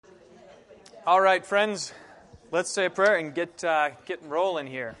All right, friends, let's say a prayer and get rolling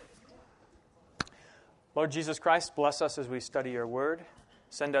here. Lord Jesus Christ, bless us as we study your word.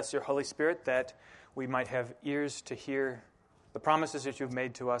 Send us your Holy Spirit that we might have ears to hear the promises that you've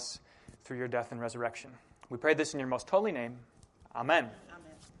made to us through your death and resurrection. We pray this in your most holy name. Amen.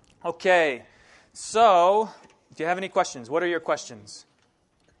 Amen. Okay, so do you have any questions? What are your questions?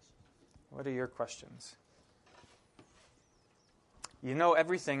 What are your questions? You know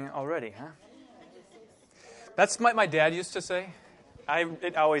everything already, huh? That's what my dad used to say.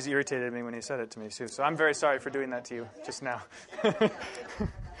 It always irritated me when he said it to me, too. So I'm very sorry for doing that to you just now.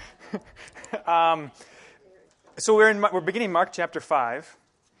 So we're beginning Mark chapter 5,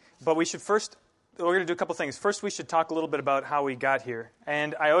 but we're going to do a couple things. First, we should talk a little bit about how we got here.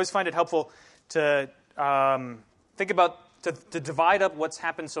 And I always find it helpful to think about, to divide up what's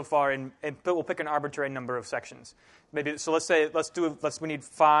happened so far, and we'll pick an arbitrary number of sections. Maybe so. We need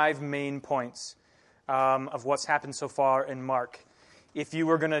 5 main points of what's happened so far in Mark. If you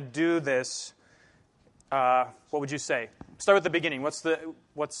were going to do this, what would you say? Start with the beginning.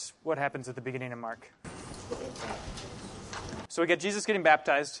 What happens at the beginning of Mark? So we get Jesus getting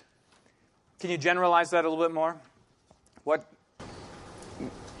baptized. Can you generalize that a little bit more? What?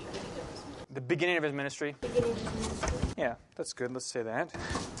 The beginning of his ministry. Yeah, that's good. Let's say that.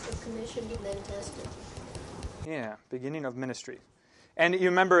 Commissioned and then tested. Yeah, beginning of ministry. And you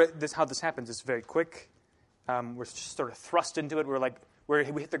remember how this happens. It's very quick. We're just sort of thrust into it. We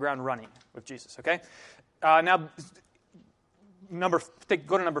hit the ground running with Jesus, okay? Now,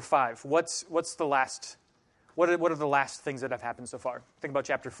 go to number 5. What's the last? What are the last things that have happened so far? Think about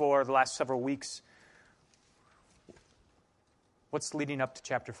chapter 4, the last several weeks. What's leading up to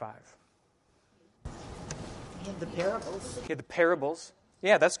chapter 5? You have the parables. Okay, the parables.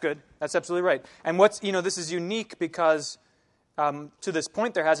 Yeah, that's good. That's absolutely right. And this is unique because to this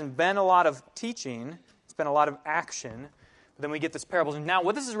point there hasn't been a lot of teaching. It's been a lot of action. But then we get this parables. And now,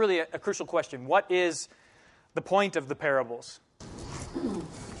 this is really a crucial question. What is the point of the parables?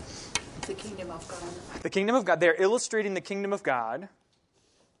 The kingdom of God. The kingdom of God. They're illustrating the kingdom of God.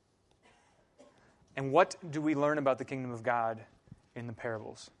 And what do we learn about the kingdom of God in the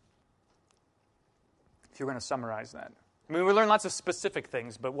parables? If you're going to summarize that. I mean, we learn lots of specific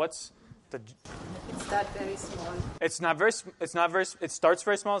things, but what's the... It's not very small. It's not very, it starts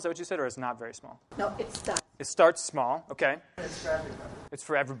very small, is that what you said, or it's not very small? No, it starts. It starts small, okay. It's for everybody. It's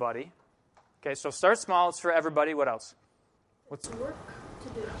for everybody. Okay, so start small, it's for everybody. What else? What's work to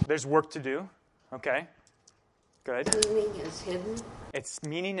do? There's work to do. Okay, good. Meaning is hidden. Its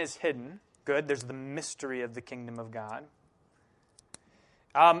meaning is hidden. Good. There's the mystery of the kingdom of God.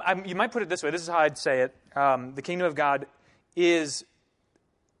 You might put it this way. This is how I'd say it. The kingdom of God is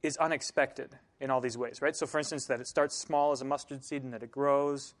unexpected in all these ways, right? So, for instance, that it starts small as a mustard seed and that it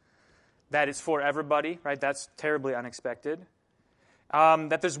grows. That it's for everybody, right? That's terribly unexpected.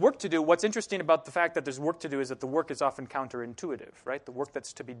 That there's work to do. What's interesting about the fact that there's work to do is that the work is often counterintuitive, right? The work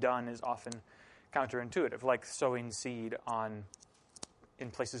that's to be done is often counterintuitive, like sowing seed in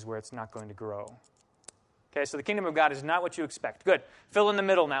places where it's not going to grow. Okay, so the kingdom of God is not what you expect. Good. Fill in the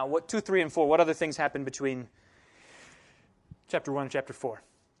middle now. 2, 3, and 4. What other things happen between chapter 1 and chapter 4?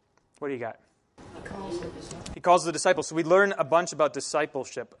 What do you got? He calls the disciples. So we learn a bunch about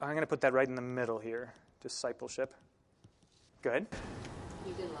discipleship. I'm going to put that right in the middle here. Discipleship. Good.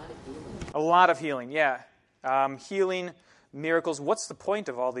 You did a lot of healing. A lot of healing, yeah. Healing, miracles. What's the point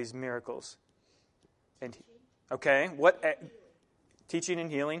of all these miracles? Okay. Teaching and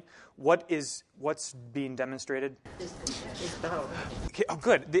healing. What's being demonstrated? His power. Okay, oh,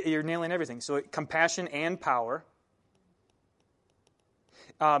 good. You're nailing everything. So compassion and power.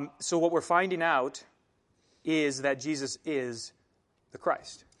 So what we're finding out is that Jesus is the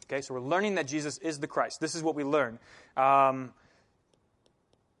Christ. Okay, so we're learning that Jesus is the Christ. This is what we learn. But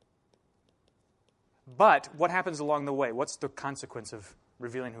what happens along the way? What's the consequence of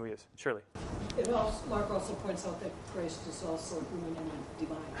revealing who he is? Shirley. Mark also points out that Christ is also human and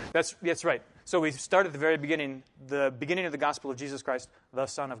divine. That's right. So we start at the very beginning, the beginning of the gospel of Jesus Christ, the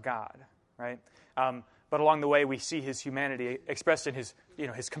Son of God, right? But along the way, we see his humanity expressed in his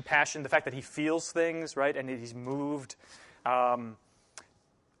compassion, the fact that he feels things, right, and he's moved along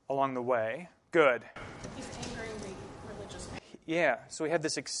the way. Good. He's angering the religious. Yeah. So we have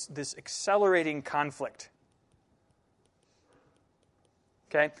this accelerating conflict.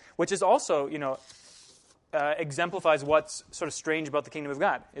 Okay, which is also, exemplifies what's sort of strange about the kingdom of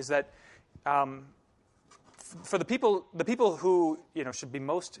God is that for the people who should be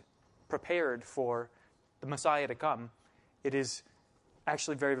most prepared for the Messiah to come, it is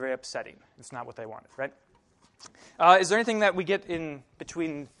actually very, very upsetting. It's not what they wanted, right? Is there anything that we get in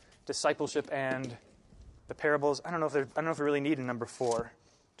between discipleship and the parables. I don't know if we really need a number 4.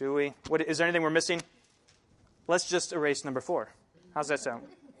 Do we? Is there anything we're missing? Let's just erase number 4. How's that sound?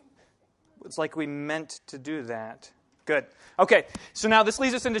 It's like we meant to do that. Good. Okay, so now this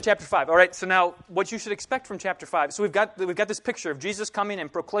leads us into chapter 5. All right, so now what you should expect from chapter 5. So we've got this picture of Jesus coming and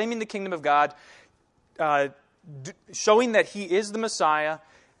proclaiming the kingdom of God, showing that he is the Messiah.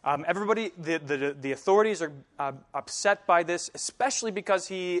 Everybody, the authorities are upset by this, especially because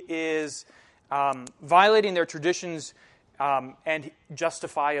he is violating their traditions, and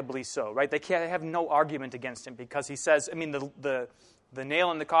justifiably so. Right? They have no argument against him because he says. I mean, the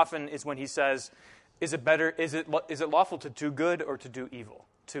nail in the coffin is when he says, "Is it lawful to do good or to do evil?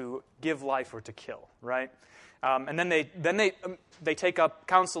 To give life or to kill?" Right? And then they take up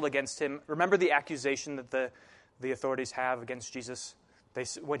counsel against him. Remember the accusation that the authorities have against Jesus?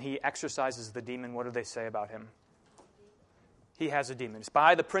 When he exorcises the demon, what do they say about him? He has a demon. It's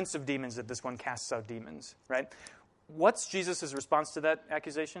by the prince of demons that this one casts out demons, right? What's Jesus' response to that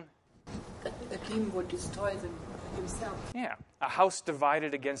accusation? The king would destroy them himself. Yeah. A house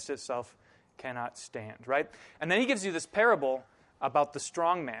divided against itself cannot stand, right? And then he gives you this parable about the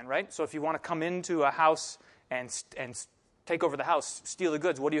strong man, right? So if you want to come into a house and take over the house, steal the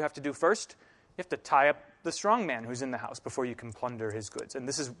goods, what do you have to do first? You have to tie up the strong man who's in the house before you can plunder his goods. And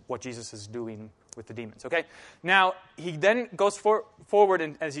this is what Jesus is doing with the demons, okay? Now, he then goes forward,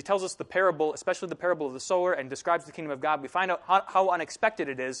 and as he tells us the parable, especially the parable of the sower, and describes the kingdom of God, we find out how unexpected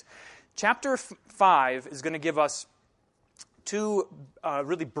it is. Chapter 5 is going to give us 2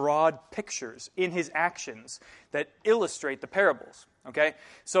 really broad pictures in his actions that illustrate the parables, okay?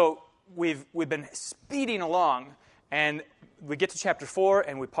 So we've been speeding along, and we get to chapter 4,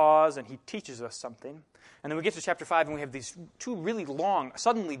 and we pause, and he teaches us something. And then we get to chapter 5, and we have these 2 really long,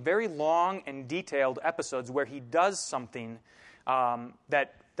 suddenly very long and detailed episodes where he does something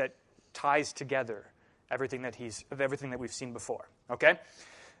that ties together everything that we've seen before. Okay?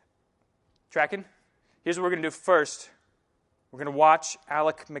 Tracking? Here's what we're going to do first. We're going to watch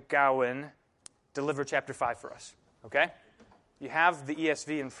Alec McGowan deliver chapter 5 for us. Okay? You have the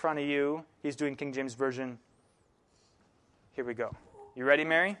ESV in front of you. He's doing King James Version. Here we go. You ready,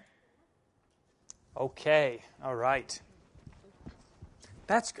 Mary? Okay. All right.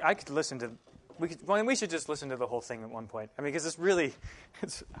 I could listen to. We should just listen to the whole thing at one point. I mean,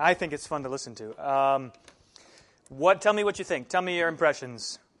 because I think it's fun to listen to. Tell me what you think. Tell me your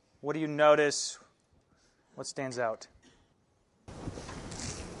impressions. What do you notice? What stands out?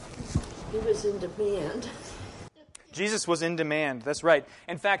 He was in demand. Jesus was in demand. That's right.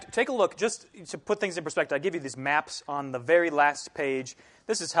 In fact, take a look, just to put things in perspective. I give you these maps on the very last page.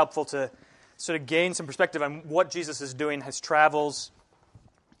 This is helpful to sort of gain some perspective on what Jesus is doing, his travels.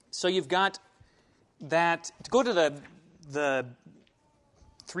 So you've got that. To go to the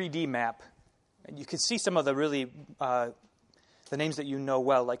 3D map, and you can see some of the really the names that you know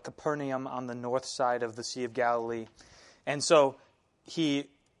well, like Capernaum on the north side of the Sea of Galilee. And so he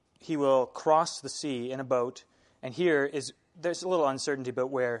will cross the sea in a boat. And there's a little uncertainty about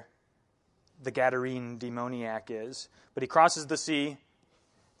where the Gadarene demoniac is. But he crosses the sea,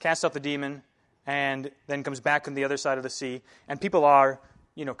 casts out the demon, and then comes back on the other side of the sea. And people are,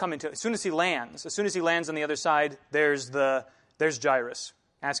 coming to. As soon as he lands on the other side, there's Jairus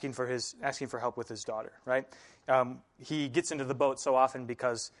asking for help with his daughter. Right? He gets into the boat so often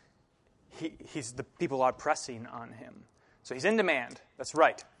because the people are pressing on him. So he's in demand. That's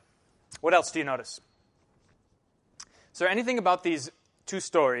right. What else do you notice? Is there anything about these 2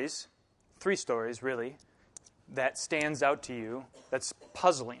 stories, 3 stories really, that stands out to you that's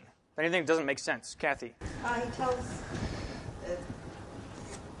puzzling? Anything that doesn't make sense? Kathy? He tells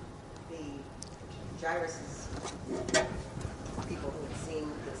the Jairus' people who had seen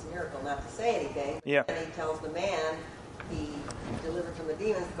this miracle not to say anything. Yeah. And he tells the man he delivered from the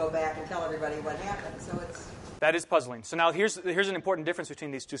demons to go back and tell everybody what happened. So that is puzzling. So now here's an important difference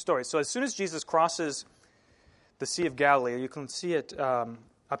between these 2 stories. So as soon as Jesus crosses the Sea of Galilee, you can see it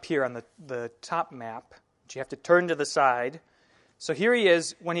up here on the top map. But you have to turn to the side. So here he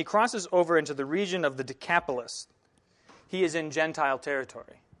is. When he crosses over into the region of the Decapolis, he is in Gentile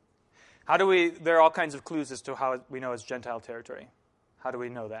territory. There are all kinds of clues as to how we know it's Gentile territory. How do we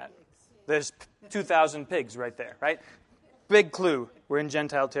know that? There's 2,000 pigs right there, right? Big clue. We're in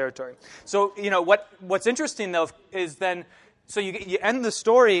Gentile territory. So, what's interesting, though, is then, so you end the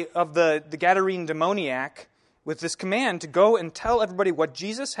story of the Gadarene demoniac with this command to go and tell everybody what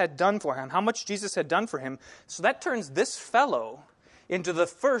Jesus had done for him, how much Jesus had done for him. So that turns this fellow into the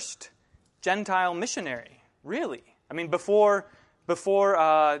first Gentile missionary, really. I mean, before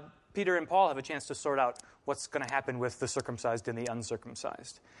Peter and Paul have a chance to sort out what's going to happen with the circumcised and the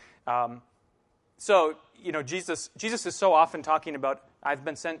uncircumcised. So, Jesus is so often talking about, I've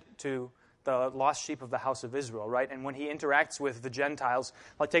been sent to the lost sheep of the house of Israel, right? And when he interacts with the Gentiles,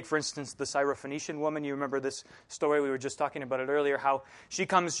 like take, for instance, the Syrophoenician woman. You remember this story? We were just talking about it earlier, how she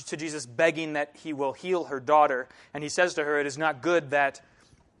comes to Jesus begging that he will heal her daughter. And he says to her, it is not good that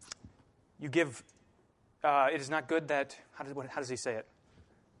you give, it is not good that, how does he say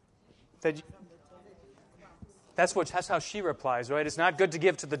it? That's how she replies, right? It's not good to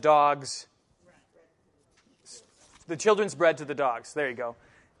give to the dogs, the children's bread to the dogs. There you go.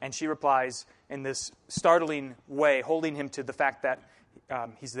 And she replies in this startling way, holding him to the fact that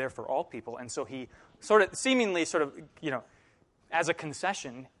he's there for all people. And so he seemingly, as a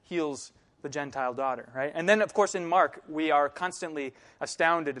concession, heals the Gentile daughter, right? And then, of course, in Mark, we are constantly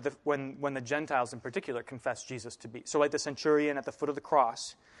astounded when the Gentiles in particular confess Jesus to be. So like the centurion at the foot of the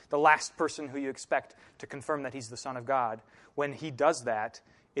cross, the last person who you expect to confirm that he's the Son of God, when he does that,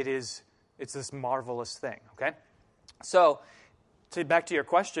 it's this marvelous thing, okay? So, back to your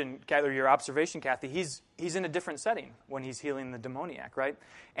question, or your observation, Kathy, he's in a different setting when he's healing the demoniac, right?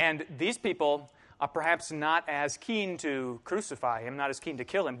 And these people are perhaps not as keen to crucify him, not as keen to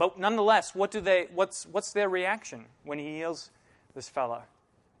kill him. But nonetheless, what's their reaction when he heals this fella?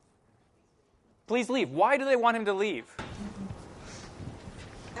 Please leave. Why do they want him to leave?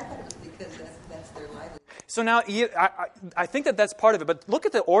 I thought it was because that's their livelihood. So now, I think that's part of it. But look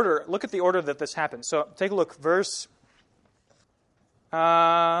at the order. Look at the order that this happens. So take a look. Verse.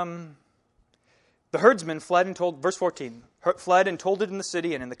 The herdsmen fled and told, verse 14, fled and told it in the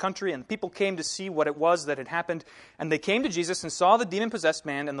city and in the country, and the people came to see what it was that had happened. And they came to Jesus and saw the demon-possessed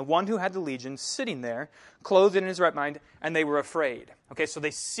man and the one who had the legion sitting there, clothed in his right mind, and they were afraid. Okay, so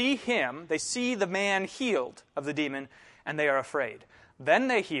they see him, they see the man healed of the demon, and they are afraid. Then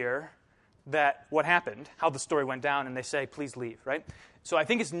they hear that what happened, how the story went down, and they say, please leave, right? So I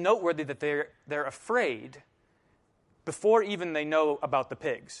think it's noteworthy that they're afraid before even they know about the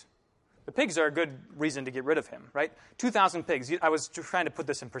pigs. The pigs are a good reason to get rid of him, right? 2,000 pigs. I was trying to put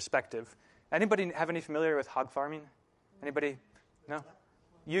this in perspective. Anybody have any familiar with hog farming? Anybody? No?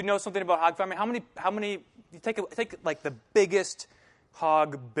 You know something about hog farming? How many you take like the biggest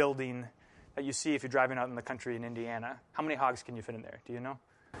hog building that you see if you're driving out in the country in Indiana. How many hogs can you fit in there? Do you know?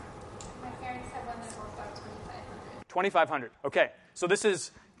 My parents had one that worked out 2,500. 2,500. Okay. So this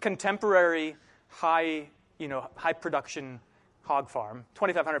is contemporary high production hog farm,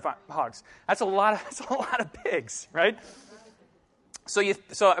 2,500 hogs. That's a lot of pigs, right? So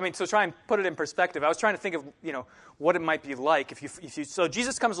try and put it in perspective. I was trying to think of, what it might be like if you. So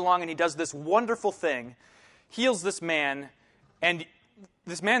Jesus comes along and he does this wonderful thing, heals this man, and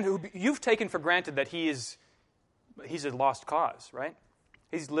this man who you've taken for granted that he's a lost cause, right?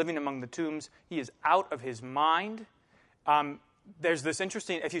 He's living among the tombs. He is out of his mind. There's this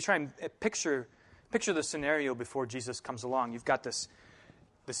interesting. If you try and picture the scenario before Jesus comes along. You've got this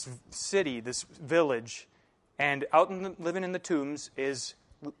city, this village, and living in the tombs is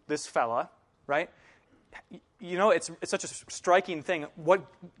this fella, right? It's such a striking thing. What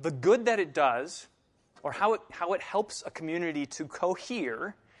the good that it does, or how it helps a community to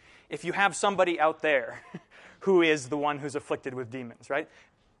cohere, if you have somebody out there who is the one who's afflicted with demons, right?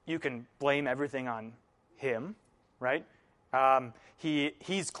 You can blame everything on him, right?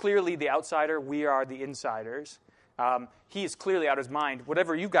 He's clearly the outsider. We are the insiders. He is clearly out of his mind.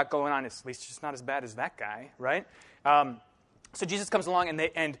 Whatever you've got going on is at least just not as bad as that guy, right? So Jesus comes along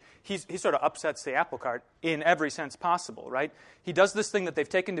and he sort of upsets the apple cart in every sense possible, right? He does this thing that they've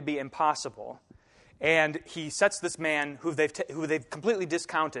taken to be impossible, and he sets this man who they've completely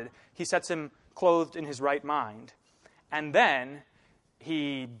discounted. He sets him clothed in his right mind, and then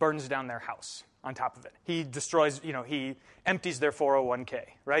he burns down their house. On top of it, he destroys. He empties their 401k.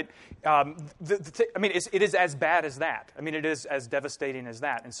 Right? It is as bad as that. It is as devastating as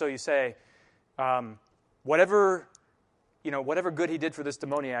that. And so you say, whatever good he did for this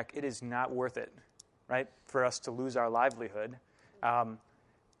demoniac, it is not worth it, right? For us to lose our livelihood.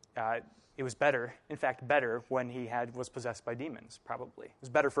 It was better, in fact, better when he was possessed by demons. Probably it was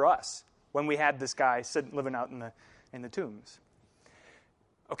better for us when we had this guy living out in the tombs.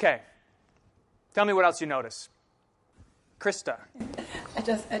 Okay. Tell me what else you notice. Krista. I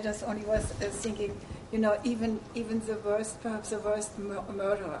just only was thinking, even the worst, perhaps the worst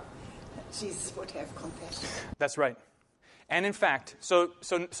murderer, Jesus would have compassion. That's right. And in fact, so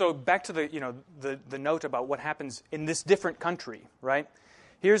back to the note about what happens in this different country, right?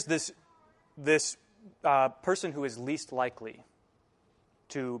 Here's this person who is least likely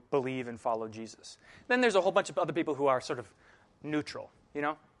to believe and follow Jesus. Then there's a whole bunch of other people who are sort of neutral,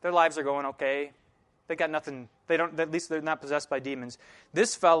 Their lives are going okay. They got nothing. They don't. At least they're not possessed by demons.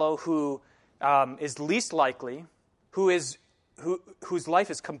 This fellow who is least likely, whose life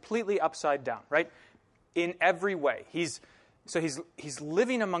is completely upside down, right? In every way, he's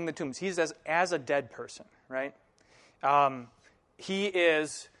living among the tombs. He's as a dead person, right? He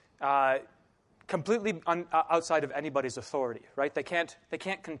is completely outside of anybody's authority, right? They can't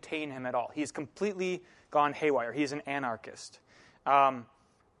contain him at all. He's completely gone haywire. He's an anarchist.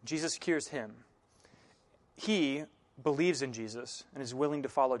 Jesus cures him. He believes in Jesus and is willing to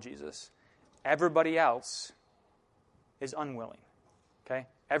follow Jesus. Everybody else is unwilling. Okay?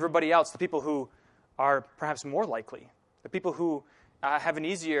 Everybody else, the people who are perhaps more likely, the people who have an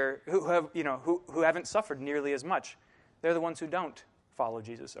easier, who haven't suffered nearly as much, they're the ones who don't follow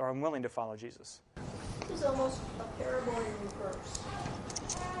Jesus or are unwilling to follow Jesus. It's almost a parable in reverse.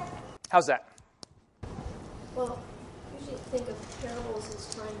 How's that? Well, usually think of parables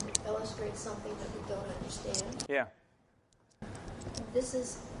as trying to illustrate something that we don't understand. Yeah. This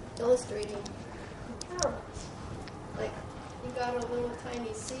is illustrating parables. Like, you got a little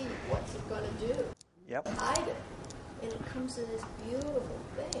tiny seed, what's it going to do? Yep. Hide it. And it comes in this beautiful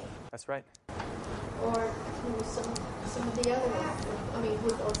thing. That's right. Or some of the other ones.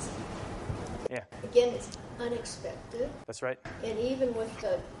 With those. Yeah. Again, it's unexpected. That's right. And even with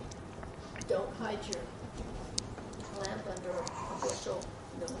the don't hide your lamp under a bushel,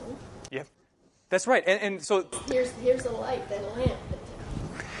 no. Yep. That's right. And so Here's a light, then a lamp.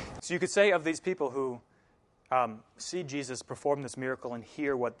 So you could say of these people who see Jesus perform this miracle and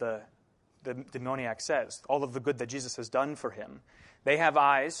hear what the demoniac says, all of the good that Jesus has done for him, they have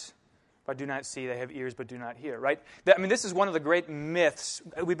eyes but do not see, they have ears but do not hear, right? This is one of the great myths.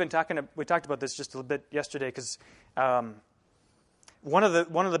 We talked about this just a little bit yesterday because one of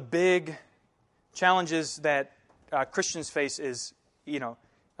the big challenges that Christians face is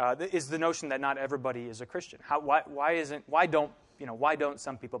the notion that not everybody is a Christian. Why don't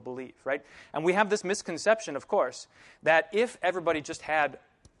some people believe, right? And we have this misconception, of course, that if everybody just had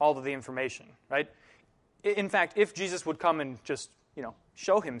all of the information, right? In fact, if Jesus would come and just,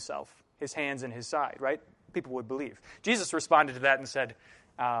 show himself, his hands and his side, right? People would believe. Jesus responded to that and said,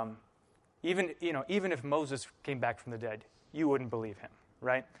 even if Moses came back from the dead, you wouldn't believe him,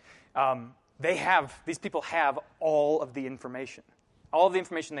 right? These people have all of the information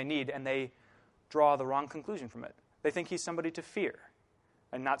they need, and they draw the wrong conclusion from it. They think he's somebody to fear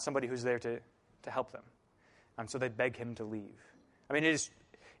and not somebody who's there to help them. So they beg him to leave.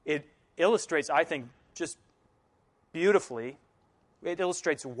 It illustrates, I think, just beautifully, it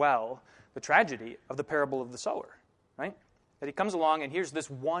illustrates well the tragedy of the parable of the sower, right? That he comes along and here's this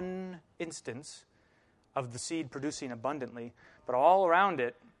one instance of the seed producing abundantly, but all around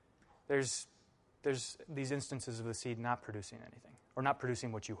it, there's these instances of the seed not producing anything, or not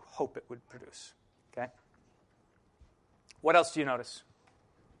producing what you hope it would produce, okay? What else do you notice?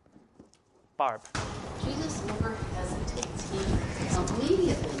 Barb. Jesus never hesitates. He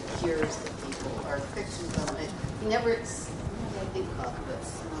immediately cures the people or fixes them. He never, I think of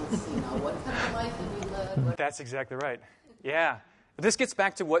this. What kind of life have you led? That's exactly right. Yeah. This gets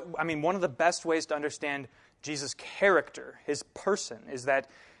back to one of the best ways to understand Jesus' character, his person, is that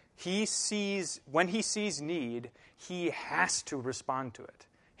when he sees need, he has to respond to it.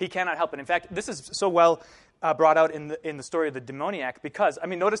 He cannot help it. In fact, this is so well brought out in the story of the demoniac because,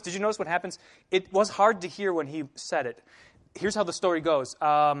 did you notice what happens? It was hard to hear when he said it. Here's how the story goes.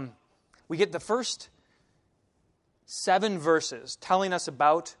 We get the first 7 verses telling us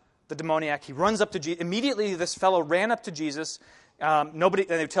about the demoniac. He runs up to Jesus. Immediately, this fellow ran up to Jesus. And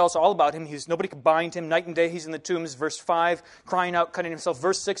they tell us all about him. Nobody could bind him. Night and day, he's in the tombs. Verse 5, crying out, cutting himself.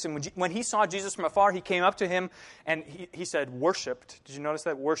 Verse 6, and when he saw Jesus from afar, he came up to him, and he said, worshipped. Did you notice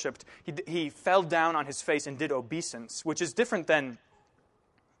that? Worshipped. He fell down on his face and did obeisance, which is different than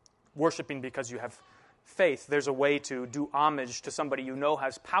worshipping because you have faith. There's a way to do homage to somebody you know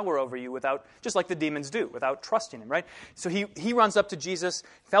has power over you without, just like the demons do, without trusting him, right? So he runs up to Jesus,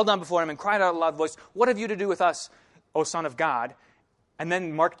 fell down before him, and cried out in a loud voice, "What have you to do with us, O Son of God?" And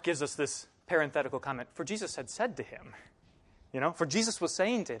then Mark gives us this parenthetical comment, for Jesus had said to him, for Jesus was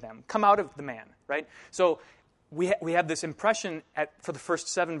saying to them, come out of the man, right? So we have this impression for the first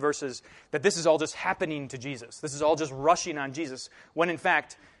 7 verses that this is all just happening to Jesus. This is all just rushing on Jesus, when in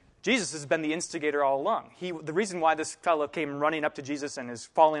fact, Jesus has been the instigator all along. The reason why this fellow came running up to Jesus and is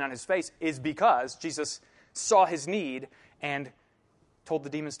falling on his face is because Jesus saw his need and told the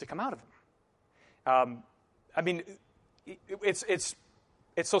demons to come out of him.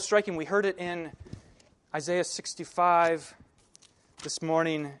 It's so striking. We heard it in Isaiah 65 this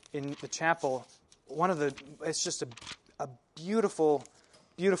morning in the chapel. It's just a beautiful,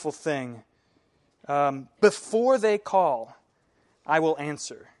 beautiful thing. Before they call, I will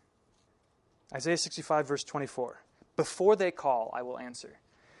answer. Isaiah 65, verse 24. Before they call, I will answer.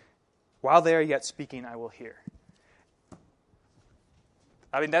 While they are yet speaking, I will hear.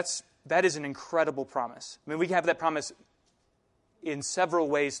 I mean, that is an incredible promise. I mean, we have that promise in several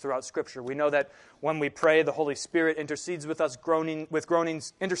ways throughout Scripture. We know that when we pray, the Holy Spirit intercedes with us,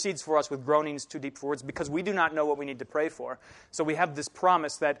 intercedes for us with groanings too deep for words, because we do not know what we need to pray for. So we have this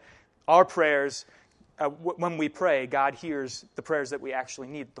promise that our prayers, when we pray, God hears the prayers that we actually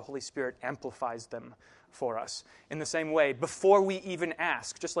need. The Holy Spirit amplifies them for us. In the same way, before we even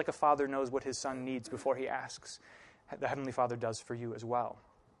ask, just like a father knows what his son needs before he asks, the Heavenly Father does for you as well.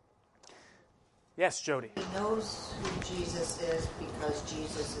 Yes, Jody. He knows who Jesus is because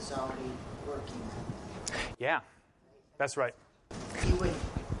Jesus is already working on it. Yeah, that's right. He wouldn't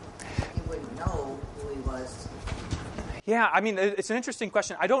know who he was. Yeah, I mean, it's an interesting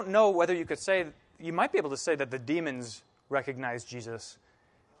question. I don't know whether you could say, you might be able to say that the demons recognize Jesus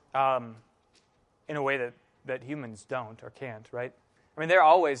in a way that humans don't or can't, right? I mean, they're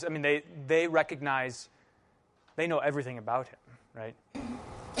always, I mean, they recognize, they know everything about him, right?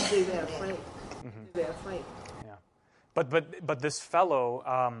 They're afraid. They're afraid. Yeah. But this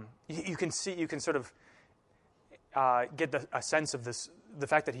fellow, you can sort of get a sense of this, the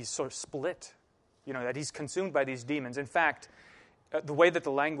fact that he's sort of split, that he's consumed by these demons. In fact, the way that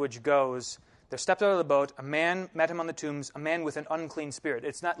the language goes, there stepped out of the boat, a man met him on the tombs, a man with an unclean spirit.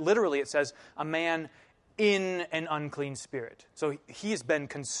 It's not literally, it says, a man in an unclean spirit. So he has been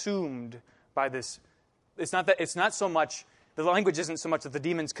consumed by this. It's not so much, the language isn't so much that the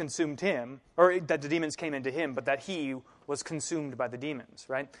demons consumed him, or that the demons came into him, but that he was consumed by the demons,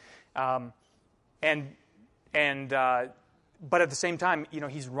 right? But at the same time,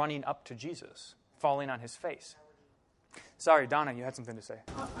 he's running up to Jesus, falling on his face. Sorry, Donna, you had something to say.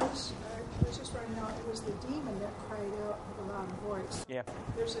 I was just writing out, it was the demon that cried out with a loud voice. Yeah.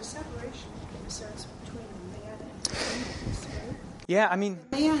 There's a separation, in a sense, between a man and demons, right? Yeah, I mean...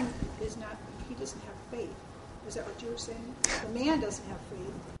 The man he doesn't have faith. Is that what you were saying? The man doesn't have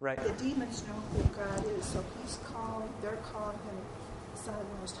faith. Right. The demons know who God is, so they're calling him Son of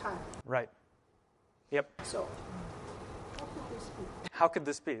the Most High. Right. Yep. So, how could this be? How could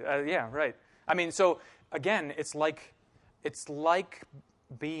this be? Yeah, right. I mean, so, again, it's like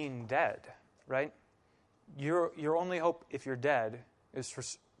being dead, right? Your only hope, if you're dead, is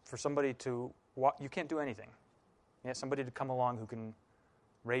for somebody to you can't do anything. Yeah, somebody to come along who can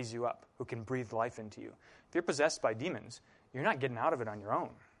raise you up, who can breathe life into you. If you're possessed by demons, you're not getting out of it on your own,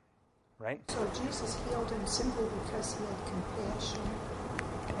 right? So Jesus healed him simply because he had compassion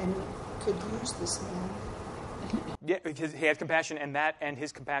and could use this man. Yeah, because he had compassion, and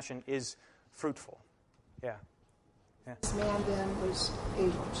his compassion is fruitful. Yeah. Yeah. This man then was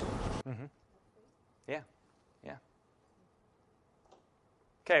able to. Mm-hmm. Yeah. Yeah.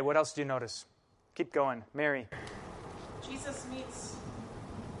 Okay, what else do you notice? Keep going. Mary. Jesus meets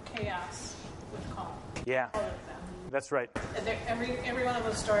chaos with calm. Yeah. All of them. That's right. Every one of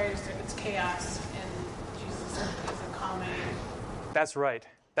those stories, it's chaos, and Jesus is a calming. That's right.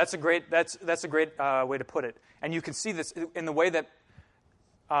 That's a great way to put it. And you can see this in the way that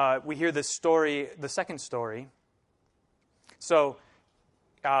we hear this story, the second story. So,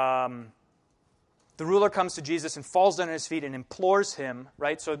 the ruler comes to Jesus and falls down at his feet and implores him,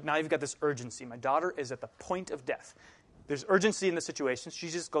 right? So now you've got this urgency. My daughter is at the point of death. There's urgency in the situation. She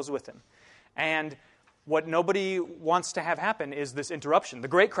just goes with him. And what nobody wants to have happen is this interruption. The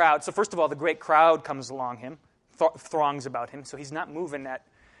great crowd, so first of all, the great crowd comes along him, throngs about him, so he's not moving at,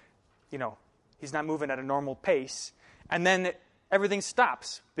 he's not moving at a normal pace. And then everything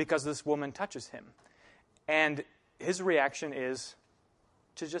stops because this woman touches him. And his reaction is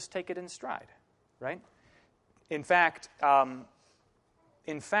to just take it in stride, right? In fact,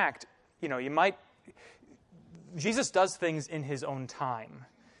 Jesus does things in his own time,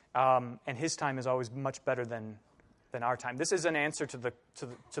 and his time is always much better than our time. This is an answer to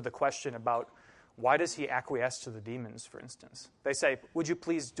the question about why does he acquiesce to the demons, for instance. They say, would you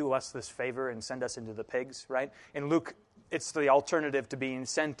please do us this favor and send us into the pigs, right? In Luke, it's the alternative to being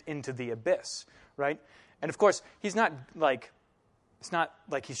sent into the abyss, right? And of course, it's not like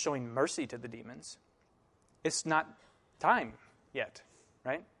he's showing mercy to the demons. It's not time yet,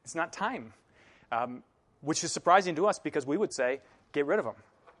 right? It's not time, which is surprising to us because we would say, get rid of them,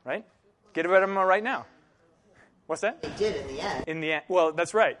 right? Get rid of them right now. What's that? They did in the end. In the end. Well,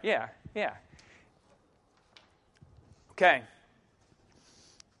 that's right. Yeah. Okay.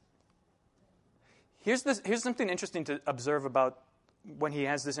 Here's something interesting to observe about when he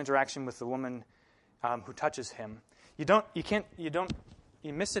has this interaction with the woman who touches him. You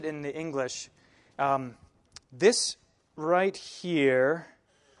miss it in the English. This right here,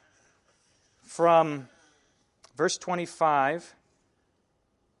 from verse 25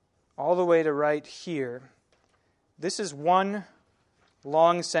 all the way to right here, this is one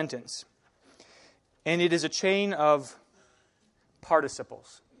long sentence. And it is a chain of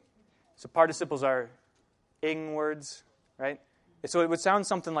participles. So participles are ing words, right? So it would sound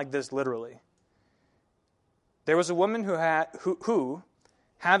something like this literally. There was a woman who,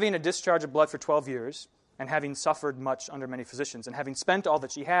 having a discharge of blood for 12 years, and having suffered much under many physicians, and having spent all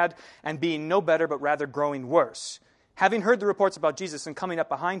that she had, and being no better, but rather growing worse, having heard the reports about Jesus and coming up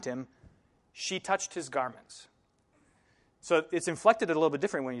behind him, she touched his garments. So it's inflected a little bit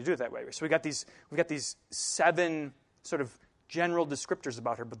different when you do it that way. So we've got these 7 sort of general descriptors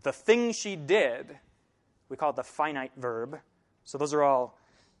about her, but the thing she did, we call it the finite verb. So those are all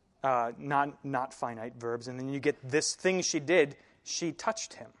not finite verbs. And then you get this thing she did, she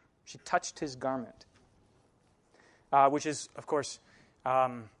touched him. She touched his garment. Which is, of course,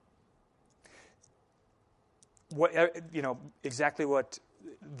 exactly what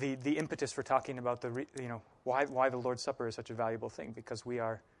the impetus for talking about why the Lord's Supper is such a valuable thing, because we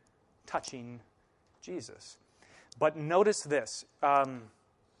are touching Jesus. But notice this.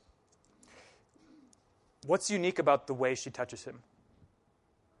 What's unique about the way she touches him?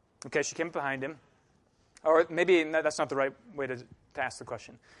 Okay, she came behind him. Or maybe that's not the right way to ask the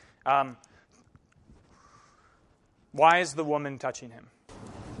question. Why is the woman touching him?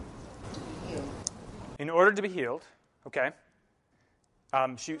 In order to be healed. Okay.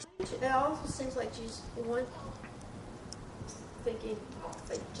 It also seems like she's thinking,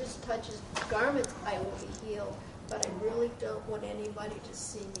 if I just touch his garments, I will be healed. But I really don't want anybody to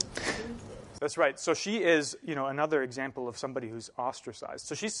see me do this. That's right. So she is, another example of somebody who's ostracized.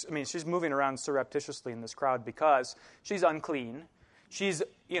 So she's moving around surreptitiously in this crowd because she's unclean. She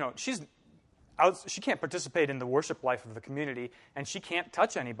can't participate in the worship life of the community, and she can't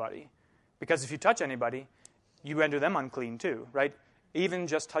touch anybody, because if you touch anybody, you render them unclean too, right? Even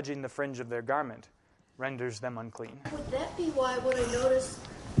just touching the fringe of their garment renders them unclean. Would that be why what I noticed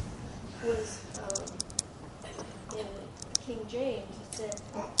was in King James, it said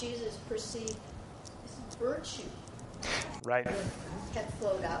Jesus perceived virtue. Right. Had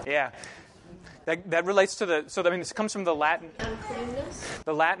flowed out. Yeah. That relates to this comes from the Latin. Uncleanness?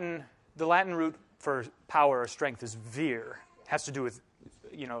 The Latin root for power or strength is vir. It has to do with,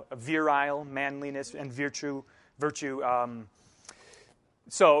 a virile, manliness, and virtue.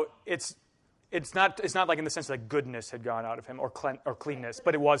 So it's not like in the sense that goodness had gone out of him or cleanness,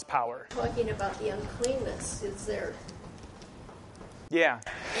 but it was power. Talking about the uncleanness, is there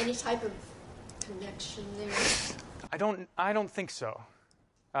any type of connection there? I don't think so.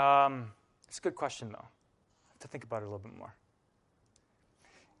 It's a good question though. I have to think about it a little bit more.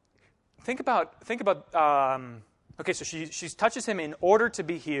 Think about. Okay, so she touches him in order to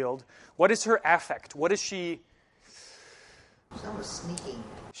be healed. What is her affect? What is she? She's almost sneaking.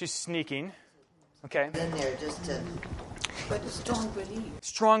 She's sneaking. Okay. In there just to. But a strong belief.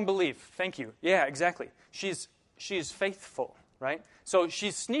 Strong belief. Thank you. Yeah, exactly. She is faithful, right? So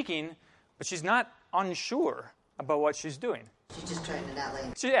she's sneaking, but she's not unsure about what she's doing. She's just trying to not lay.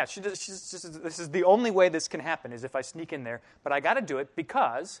 This is the only way this can happen is if I sneak in there. But I got to do it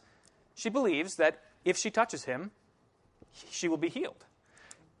because she believes that if she touches him, she will be healed.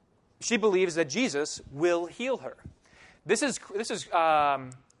 She believes that Jesus will heal her. This is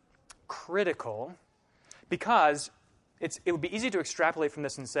critical because it would be easy to extrapolate from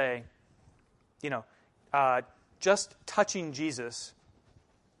this and say, just touching Jesus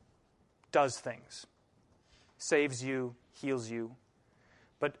does things, saves you, heals you.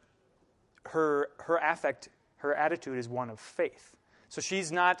 But her attitude is one of faith. So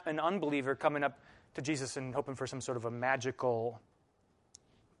she's not an unbeliever coming up to Jesus and hoping for some sort of a magical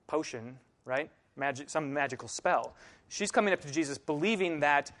potion, right? Some magical spell. She's coming up to Jesus believing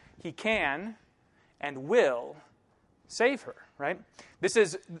that he can and will save her, right? This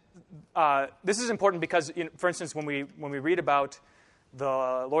is important because, for instance, when we read about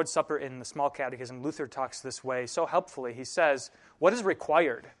the Lord's Supper in the Small Catechism, Luther talks this way so helpfully. He says, what is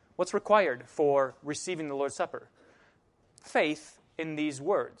required? What's required for receiving the Lord's Supper? Faith in these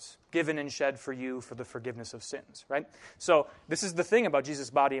words, given and shed for you for the forgiveness of sins, right? So this is the thing about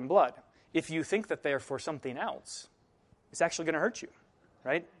Jesus' body and blood. If you think that they're for something else, it's actually going to hurt you,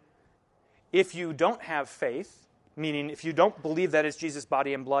 right? If you don't have faith, meaning if you don't believe that it's Jesus'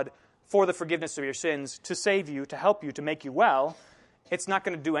 body and blood for the forgiveness of your sins, to save you, to help you, to make you well, it's not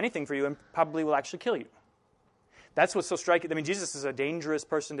going to do anything for you and probably will actually kill you. That's what's so striking. I mean, Jesus is a dangerous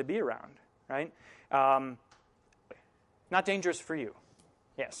person to be around, right? Not dangerous for you.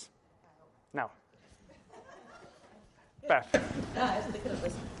 Yes. No. Beth. I was thinking of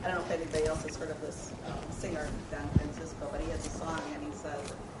this. I don't know if anybody else has heard of this singer, Don Francisco, but he has a song, and he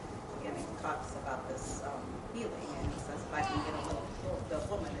says, and he talks about this healing, and he says, if I can get a little, the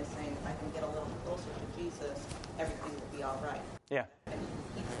woman is saying, if I can get a little closer to Jesus, everything will be all right. Yeah. And he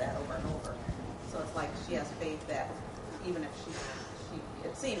repeats that over and over. So it's like she has faith that even if she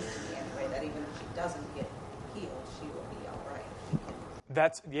it seems to me anyway, that even if she doesn't get healed, she will be all right.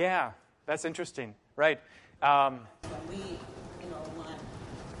 That's interesting, right? When we, want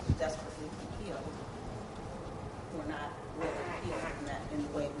to desperately be healed, we're not really healed in the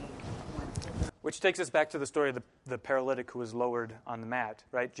way we want to. Which takes us back to the story of the paralytic who was lowered on the mat,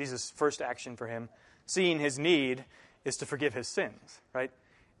 right? Jesus' first action for him, seeing his need, is to forgive his sins, right?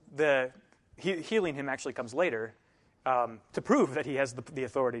 Healing him actually comes later to prove that he has the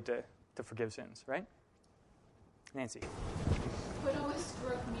authority to forgive sins, right? Nancy. What always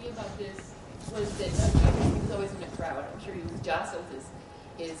struck me about this was that he was always in a crowd. I'm sure he was jostled.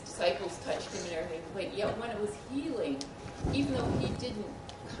 His disciples touched him and everything. But yet when it was healing, even though he didn't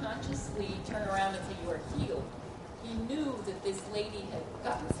consciously turn around and say, you are healed, he knew that this lady had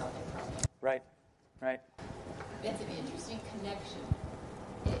gotten something from him. Right. That's an interesting connection.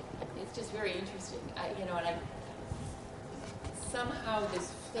 It's just very interesting. Somehow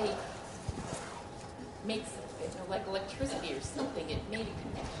this faith makes it, like electricity or something. It made a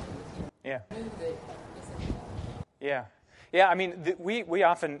connection with him. Yeah. Knew that. Yeah. I mean, we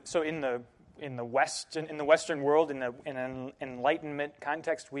often in the Western world, in an Enlightenment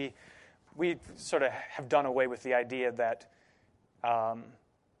context, we sort of have done away with the idea that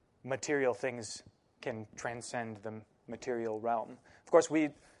material things can transcend the material realm. Of course, we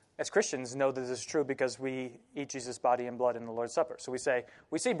as Christians know that this is true because we eat Jesus' body and blood in the Lord's Supper. So we say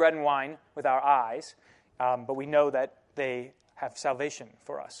we see bread and wine with our eyes, but we know that they have salvation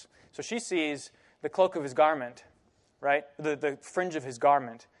for us. So she sees the cloak of his garment, right? The fringe of his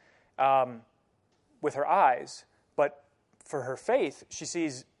garment with her eyes, but for her faith, she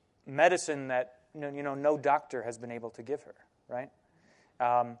sees medicine that no doctor has been able to give her, right?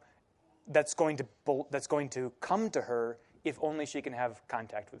 That's going to come to her if only she can have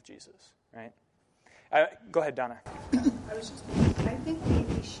contact with Jesus, right? Go ahead, Donna. I think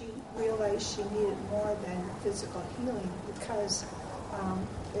maybe she realized she needed more than physical healing because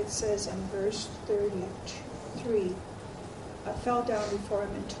it says in verse 33, fell down before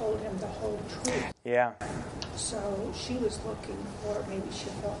him and told him the whole truth. Yeah. So she was looking for, maybe she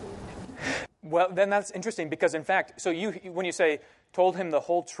felt. Well, then that's interesting because, in fact, so when you say told him the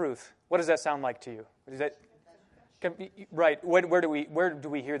whole truth, what does that sound like to you? Is that right? Where do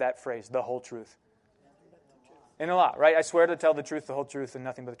we hear that phrase, the whole truth? In a lot, right? I swear to tell the truth, the whole truth, and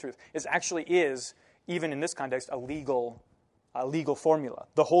nothing but the truth. It actually is, even in this context, a legal formula,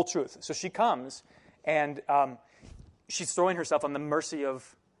 the whole truth. So she comes, and she's throwing herself on the mercy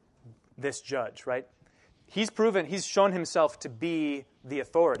of this judge, right? He's shown himself to be the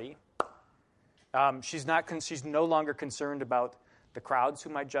authority. She's no longer concerned about the crowds who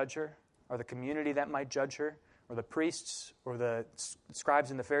might judge her, or the community that might judge her, or the priests, or the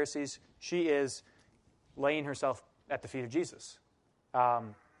scribes and the Pharisees. She is laying herself at the feet of Jesus.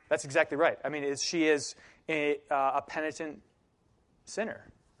 That's exactly right. I mean, she is a penitent sinner,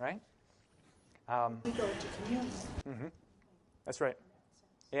 right? We go to communion. Mm-hmm. That's right.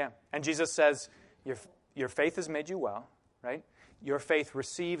 Yeah. And Jesus says, your faith has made you well, right? Your faith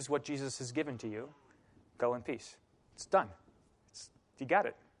receives what Jesus has given to you. Go in peace. It's done. You got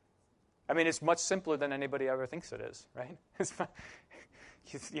it. I mean, it's much simpler than anybody ever thinks it is, right?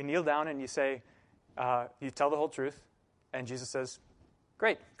 You kneel down and you say, you tell the whole truth, and Jesus says,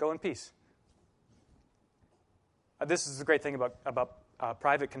 great, go in peace. This is the great thing about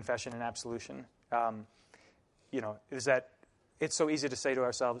private confession and absolution. Is that it's so easy to say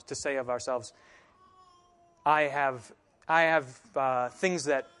of ourselves, I have things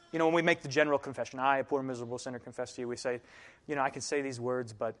that, when we make the general confession, I, a poor miserable sinner, confess to you, we say, I can say these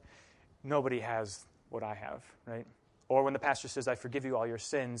words, but nobody has what I have, right? Or when the pastor says, I forgive you all your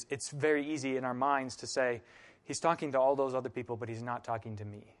sins, it's very easy in our minds to say, he's talking to all those other people, but he's not talking to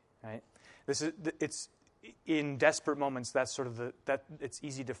me, right? It's in desperate moments, that's sort of it's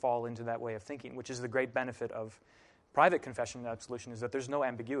easy to fall into that way of thinking, which is the great benefit of private confession and absolution, is that there's no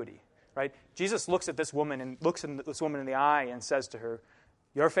ambiguity, right? Jesus looks at this woman in the eye and says to her,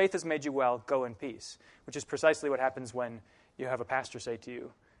 your faith has made you well, go in peace, which is precisely what happens when you have a pastor say to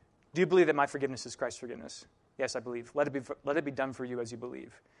you, do you believe that my forgiveness is Christ's forgiveness? Yes, I believe. Let it be done for you as you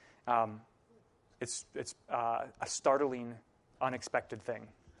believe. It's a startling, unexpected thing.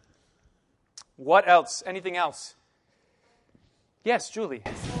 What else? Anything else? Yes, Julie.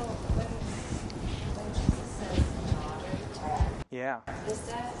 So when Jesus says, daughter, Yeah, Is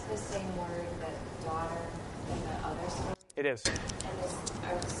that the same word that daughter in the other story? it is. And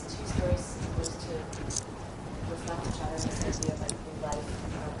are these two stories supposed to reflect each other, this idea of like new life?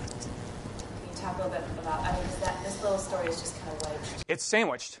 Can you talk a little bit about, I mean, this little story is just kind of wedged? It's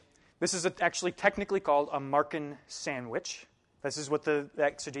sandwiched. This is actually technically called a Markan sandwich. This is what the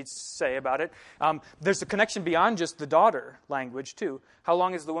exegetes say about it. There's a connection beyond just the daughter language, too. How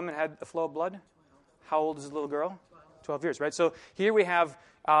long has the woman had a flow of blood? How old is the little girl? 12 years, right? So here we have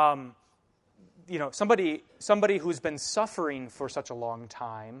somebody who's been suffering for such a long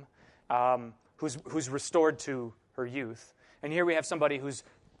time, who's restored to her youth. And here we have somebody who's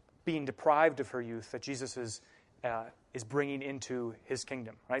being deprived of her youth that Jesus is bringing into his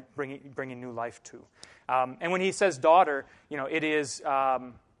kingdom, right? Bringing new life to. And when he says daughter, it is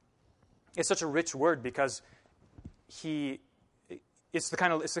it's such a rich word because it's the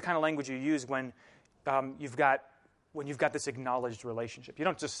kind of language you use when you've got this acknowledged relationship. You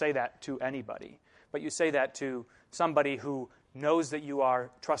don't just say that to anybody, but you say that to somebody who knows that you are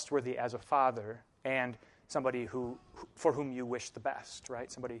trustworthy as a father and somebody for whom you wish the best,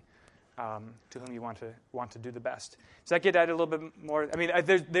 right? Somebody to whom you want to do the best. Does that get at it a little bit more? I mean,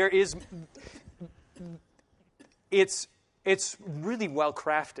 there is. It's really well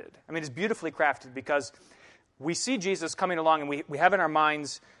crafted. I mean, it's beautifully crafted because we see Jesus coming along, and we have in our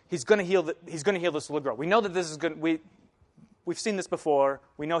minds he's going to heal this little girl. We know that this is good. We've seen this before.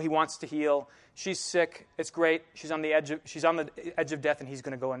 We know he wants to heal. She's sick. It's great. She's on the edge of death, and he's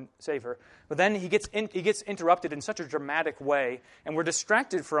going to go and save her. But then he gets interrupted in such a dramatic way, and we're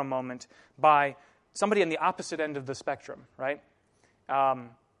distracted for a moment by somebody on the opposite end of the spectrum, right?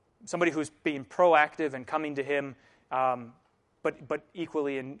 Somebody who's being proactive and coming to him, but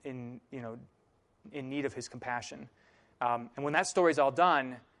equally in need of his compassion. And when that story's all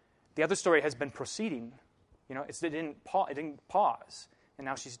done, the other story has been proceeding. It didn't pause, and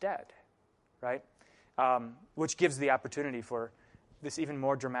now she's dead, right? Which gives the opportunity for this even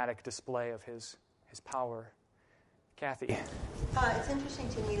more dramatic display of his power. Kathy. It's interesting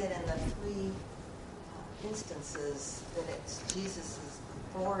to me that in the three instances that it's Jesus'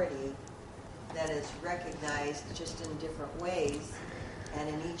 authority that is recognized just in different ways, and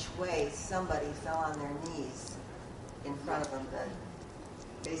in each way somebody fell on their knees in front of them.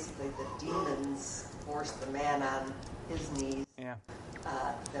 Basically the demons forced the man on his knees. Yeah.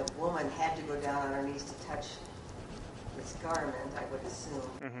 The woman had to go down on her knees to touch his garment, I would assume.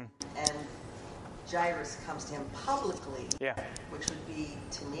 Mm-hmm. And Jairus comes to him publicly, which would be,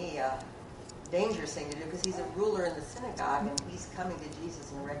 to me, a dangerous thing to do because he's a ruler in the synagogue and he's coming to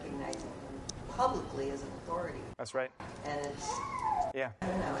Jesus and recognizing him publicly as an authority. That's right. And it's, I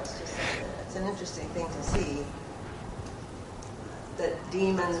don't know, it's an interesting thing to see that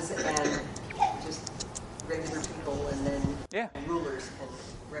demons and just regular people and then rulers can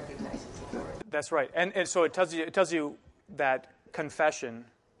recognize his authority. That's right. And so it tells you that confession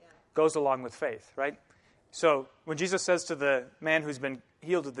goes along with faith, right? So when Jesus says to the man who's been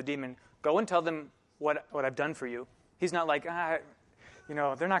healed of the demon, go and tell them what I've done for you, he's not like, they're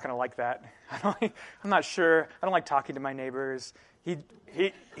not going to like that. I'm not sure. I don't like talking to my neighbors.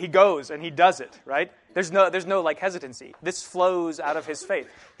 He goes and he does it, right? There's no like hesitancy. This flows out of his faith.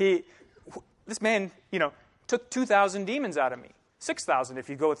 This man, took 2,000 demons out of me. 6,000 if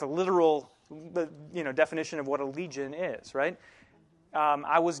you go with the literal definition of what a legion is, right?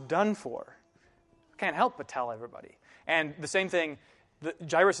 I was done for. Can't help but tell everybody. And the same thing,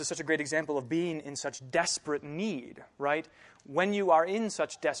 Jairus is such a great example of being in such desperate need, right? When you are in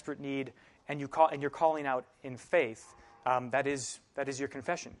such desperate need and you're calling out in faith, that is your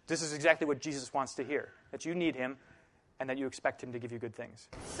confession. This is exactly what Jesus wants to hear, that you need him and that you expect him to give you good things.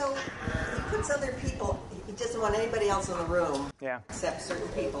 So he puts other people, he doesn't want anybody else in the room except certain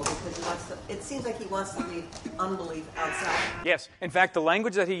people because it seems like he wants to leave unbelief outside. Yes. In fact, the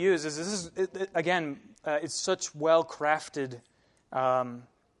language that he uses, it's such well-crafted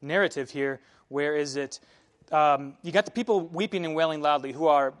narrative here. Where is it? You got the people weeping and wailing loudly who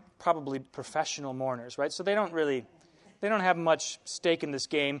are probably professional mourners, right? So they don't have much stake in this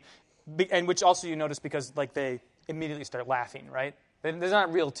game, and which also you notice because they immediately start laughing, right? There's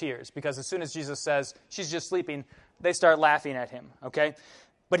not real tears because as soon as Jesus says she's just sleeping, they start laughing at him, okay?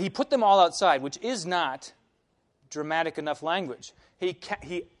 But he put them all outside, which is not dramatic enough language. He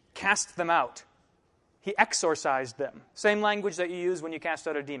cast them out. He exorcised them. Same language that you use when you cast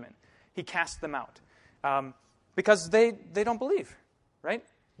out a demon. He cast them out because they don't believe, right?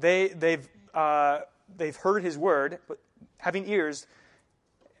 They've heard his word, but having ears,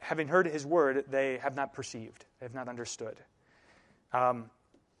 having heard his word, they have not perceived. They have not understood.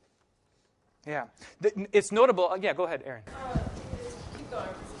 It's notable. Go ahead, Aaron. keep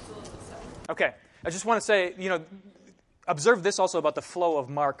going because it's a little bit separate. Okay. I just want to say, observe this also about the flow of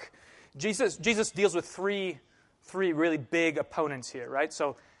Mark. Jesus deals with three really big opponents here, right?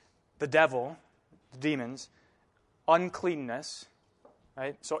 So the devil, the demons, uncleanness,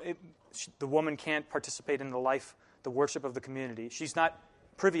 right? So the woman can't participate in the life, the worship of the community. She's not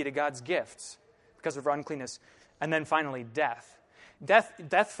privy to God's gifts because of her uncleanness. And then finally, death.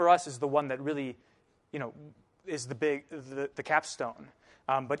 Death for us is the one that really, is the capstone.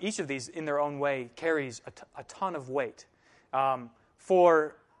 But each of these, in their own way, carries a ton of weight.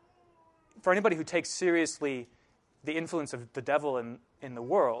 For anybody who takes seriously the influence of the devil in the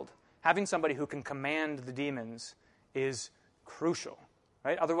world, having somebody who can command the demons is crucial,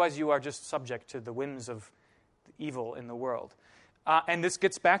 right? Otherwise, you are just subject to the whims of the evil in the world. And this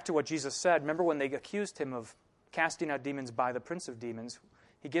gets back to what Jesus said. Remember when they accused him of casting out demons by the prince of demons?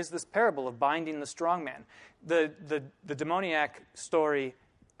 He gives this parable of binding the strong man. The demoniac story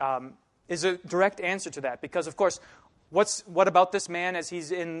is a direct answer to that, because, of course, what about this man as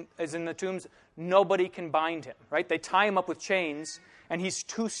he's in the tombs? Nobody can bind him, right? They tie him up with chains, and he's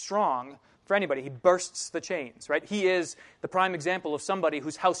too strong for anybody. He bursts the chains, right? He is the prime example of somebody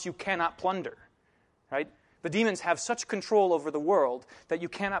whose house you cannot plunder, right? The demons have such control over the world that you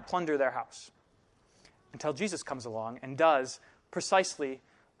cannot plunder their house until Jesus comes along and does precisely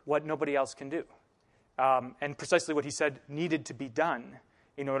what nobody else can do, and precisely what he said needed to be done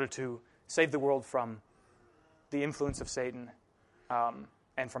in order to save the world from the influence of Satan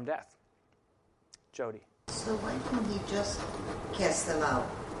and from death. Jody. So why didn't he just cast them out?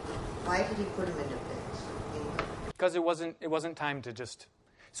 Why did he put them into pigs? Because it wasn't time to just...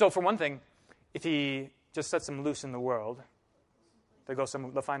 So for one thing, if he just sets them loose in the world, they'll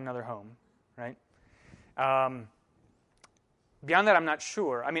find another home, right? Beyond that, I'm not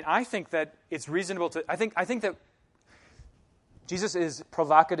sure. I mean, I think that it's reasonable to... I think that Jesus is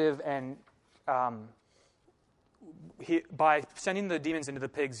provocative, and by sending the demons into the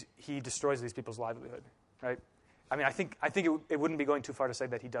pigs, he destroys these people's livelihood, right? I mean, I think it wouldn't be going too far to say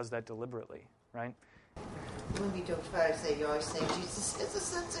that he does that deliberately, right? It wouldn't be too far to say you're always saying Jesus has a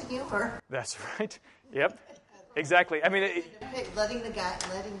sense of humor. That's right. Yep. Exactly. I mean, letting the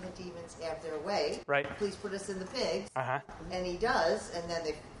demons have their way. Right. Please put us in the pigs. Uh-huh. And he does, and then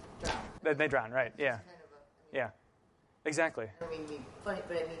they drown. Then they drown, right? Yeah. Yeah. Exactly. I mean, funny,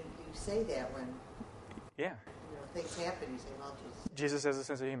 but I mean, you say that when. Yeah. Things happen. You say, "Well, Jesus has a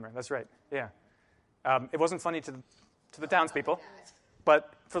sense of humor." That's right. Yeah. It wasn't funny to the townspeople,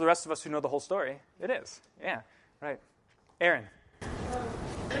 but for the rest of us who know the whole story, it is. Yeah. Right. Aaron. I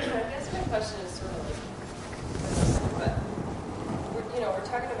guess my question is sort of like, but we're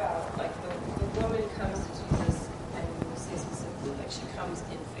talking about like the woman comes to Jesus, and we say specifically like she comes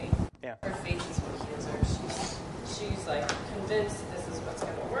in faith. Yeah. Her faith is what heals her. She's like convinced this is what's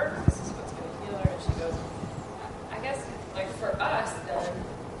going to work. This is what's going to heal her, and she goes. I guess like for us then,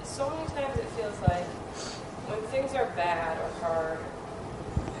 so many times it feels like when things are bad or hard, I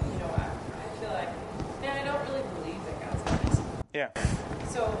feel like, man, I don't really believe that God's honest. Yeah.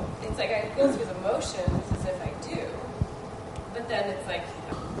 So it's like I go through the motions as if I do, but then it's like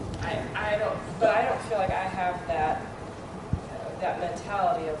I don't feel like I have that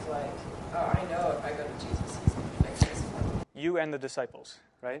mentality of like, oh, I know if I go to Jesus, he's going to fix this for me. You and the disciples,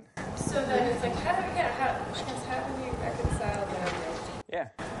 right? So then it's like, how do we reconcile that? Yeah.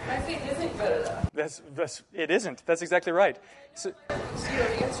 My faith isn't good enough. It isn't. That's exactly right. So, the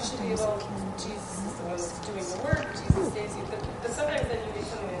answer should be, well, Jesus is the one that's doing the work. Jesus saves you. But sometimes then you read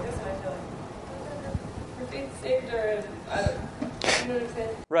something like this, and I feel like, her faith saved her. You know what I'm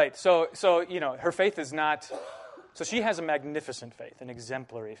saying? Right. So her faith is not... So she has a magnificent faith, an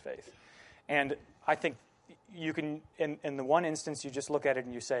exemplary faith. And I think you can, in the one instance, you just look at it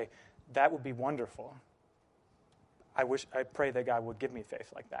and you say, that would be wonderful. I pray that God would give me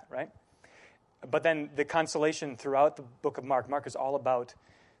faith like that, right? But then the consolation throughout the book of Mark is all about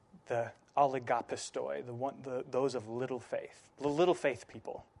the oligopistoi, those of little faith. The little faith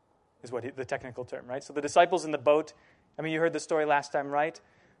people is what the technical term, right? So the disciples in the boat, I mean, you heard the story last time, right?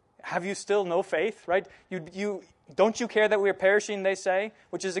 Have you still no faith, right? Don't you care that we are perishing, they say,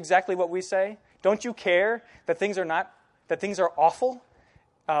 which is exactly what we say? Don't you care that things are awful?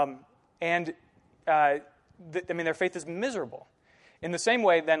 Their faith is miserable. In the same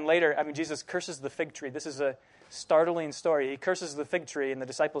way, then later, Jesus curses the fig tree. This is a startling story. He curses the fig tree, and the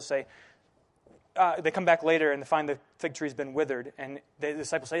disciples say, they come back later and find the fig tree's been withered, and the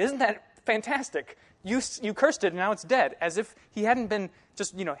disciples say, "Isn't that fantastic? You cursed it, and now it's dead," as if he hadn't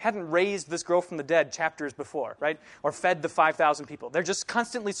raised this girl from the dead chapters before, right? Or fed the 5,000 people. They're just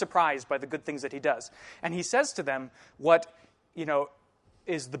constantly surprised by the good things that he does. And he says to them what,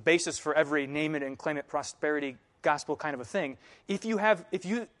 is the basis for every name it and claim it prosperity gospel kind of a thing. If you have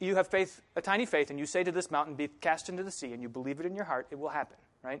faith, a tiny faith, and you say to this mountain, be cast into the sea, and you believe it in your heart, it will happen,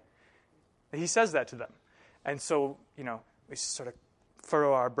 right? And he says that to them. And so, we sort of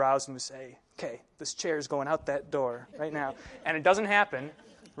furrow our brows and we say, okay, this chair is going out that door right now. And it doesn't happen,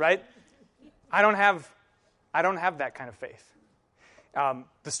 right? I don't have that kind of faith.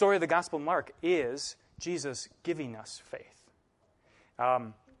 The story of the Gospel of Mark is Jesus giving us faith.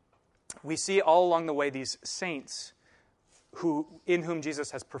 We see all along the way these saints in whom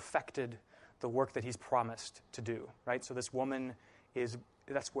Jesus has perfected the work that he's promised to do, right? So this woman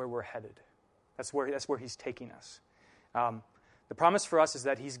that's where we're headed. That's where he's taking us. The promise for us is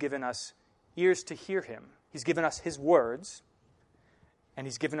that he's given us ears to hear him. He's given us his words, and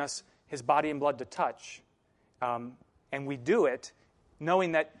he's given us his body and blood to touch. And we do it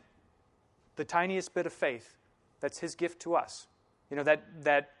knowing that the tiniest bit of faith, that's his gift to us,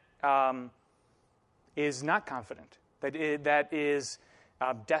 that is not confident, that is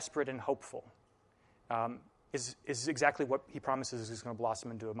desperate and hopeful, is exactly what he promises is going to blossom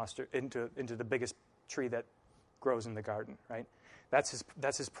into the biggest tree that grows in the garden, right?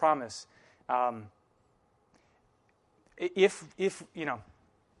 That's his promise. If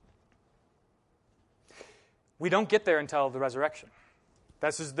we don't get there until the resurrection.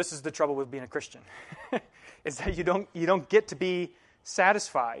 This is the trouble with being a Christian, is that you don't get to be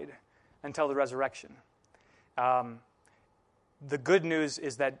satisfied until the resurrection. The good news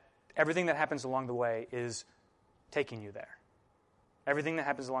is that everything that happens along the way is taking you there. Everything that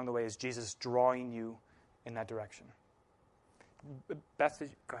happens along the way is Jesus drawing you in that direction. Beth,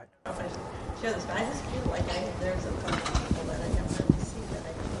 go ahead. Share this, but I just feel like there's a bunch of people that I have really seen that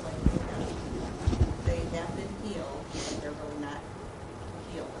I feel like they have been healed, but they're really not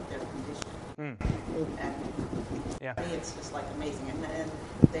healed of their condition. And to me, it's just like amazing. And then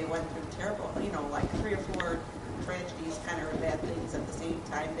they went through terrible, like 3 or 4 tragedies, kind of bad things at the same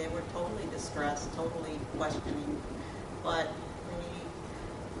time. They were totally distressed, totally questioning, but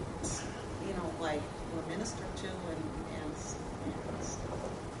they, were ministered to and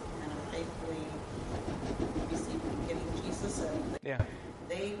faithfully receiving, getting Jesus, and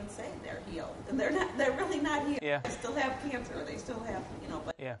they even say they're healed, and they're really not healed. They still have cancer, they still have,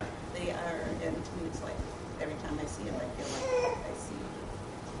 but they are. And to me, it's like every time I see it, I feel like I see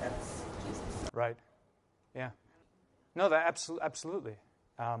that's Jesus. Right. Yeah. No, that absolutely.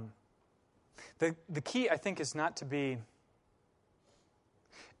 The key, I think, is not to be.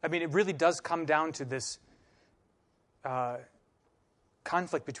 I mean, it really does come down to this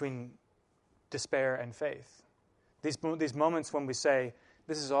conflict between despair and faith. These moments when we say,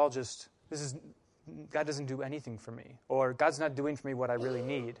 God doesn't do anything for me, or God's not doing for me what I really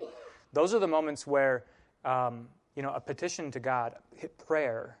need. Those are the moments where, a petition to God,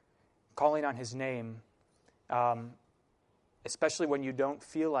 prayer, calling on his name, especially when you don't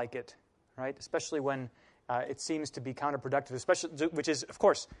feel like it, right? Especially when it seems to be counterproductive, which is, of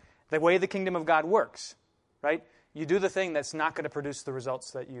course, the way the kingdom of God works, right? You do the thing that's not going to produce the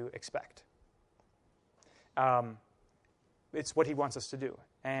results that you expect. It's what he wants us to do.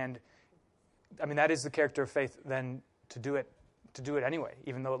 And, I mean, that is the character of faith, then, to do it anyway,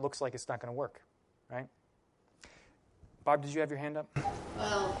 even though it looks like it's not going to work, right? Barb, did you have your hand up?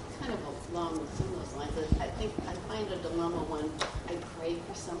 Well, kind of along with some of those lines, I think I find a dilemma when I pray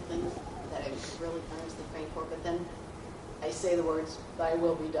for something that I really earnestly praying for, but then I say the words, thy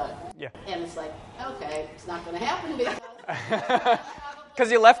will be done. Yeah. And it's like, okay, it's not going to happen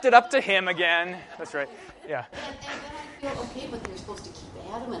because you left it up to him again. That's right. Yeah. And then I feel, okay, but you're supposed to keep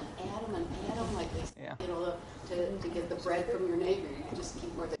Adam like this, to get the bread from your neighbor. You can just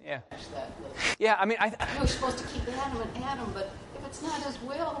keep more than that. Yeah, I mean, you're supposed to keep Adam, but if it's not his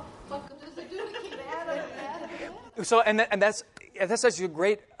will, what good does it do to keep Adam? So, and that's actually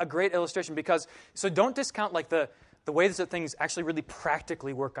a great illustration, because, so don't discount like the ways that things actually really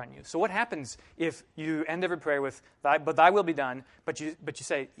practically work on you. So what happens if you end every prayer with, but thy will be done, but you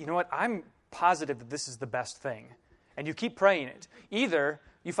say, you know what, I'm positive that this is the best thing, and you keep praying it. Either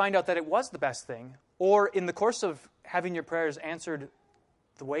you find out that it was the best thing, or in the course of having your prayers answered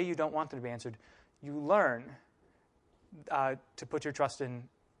the way you don't want them to be answered, you learn to put your trust in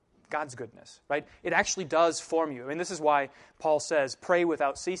God's goodness, right? It actually does form you. I mean, this is why Paul says, pray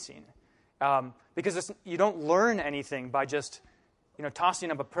without ceasing. Because you don't learn anything by just, tossing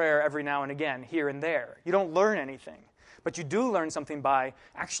up a prayer every now and again, here and there. You don't learn anything. But you do learn something by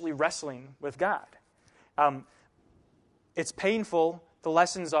actually wrestling with God. It's painful. The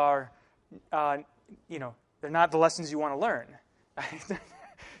lessons are, they're not the lessons you want to learn.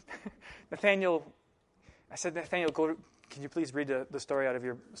 Nathaniel, can you please read the story out of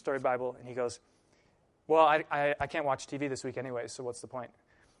your story Bible? And he goes, well, I can't watch TV this week anyway, so what's the point?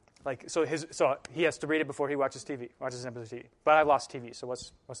 Like, so he has to read it before he watches an episode of TV. But I lost TV, so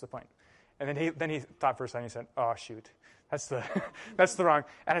what's the point? And then he thought for a second. He said, "Oh shoot, that's the wrong."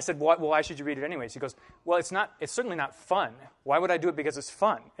 And I said, "Well, why should you read it anyways?" He goes, "Well, it's certainly not fun. Why would I do it because it's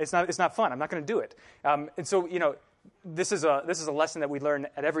fun? It's not fun. I'm not going to do it." And so this is a lesson that we learn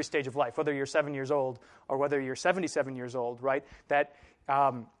at every stage of life, whether you're 7 years old or whether you're 77 years old, right? That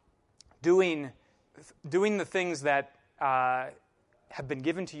doing the things that have been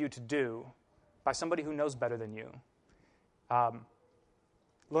given to you to do by somebody who knows better than you.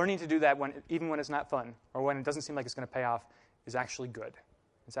 Learning to do that even when it's not fun or when it doesn't seem like it's going to pay off is actually good.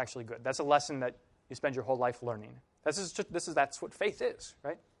 It's actually good. That's a lesson that you spend your whole life learning. That's what faith is,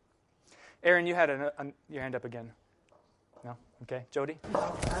 right? Aaron, you had your hand up again. No? Okay. Jody? I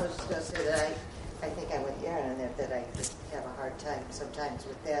was just going to say that I think I'm with Aaron on that I just have a hard time sometimes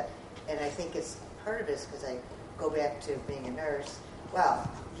with that. And I think part of it is because I go back to being a nurse.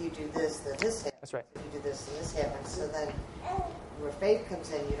 Well, you do this, then this happens. That's right. You do this, and this happens. So then where faith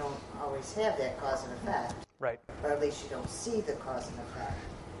comes in, you don't always have that cause and effect. Right. Or at least you don't see the cause and effect.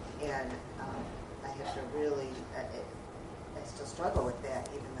 And I have to really, I still struggle with that,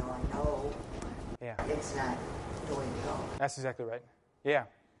 even though I know it's not going to go. That's exactly right. Yeah.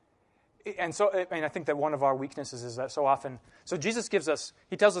 And so, I think that one of our weaknesses is that so often, so Jesus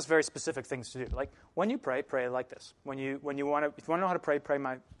he tells us very specific things to do. Like, when you pray like this. If you want to know how to pray, pray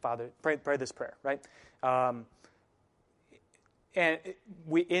my Father, pray this prayer, right? And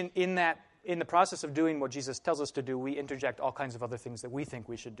we, in the process of doing what Jesus tells us to do, we interject all kinds of other things that we think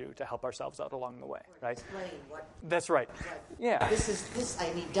we should do to help ourselves out along the way, right? Explain what. That's right. Yeah. This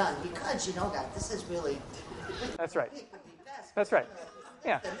I need done because, God, this is really. That's right. That's right.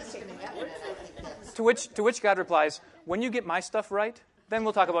 Yeah. To which God replies, when you get my stuff right, then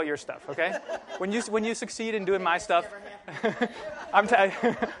we'll talk about your stuff, okay? When you succeed in doing my stuff, I'm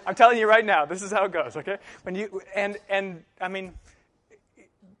telling you right now, this is how it goes, okay? When you and I mean,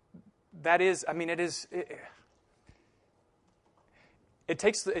 it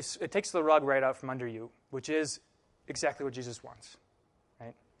takes the rug right out from under you, which is exactly what Jesus wants,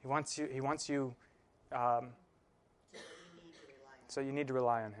 right? He wants you. So you need to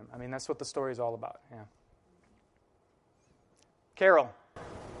rely on him. I mean, that's what the story is all about. Yeah. Carol.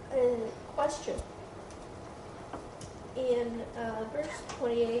 Question. In verse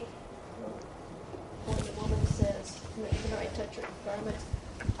 28, when the woman says, "When I touch your garment,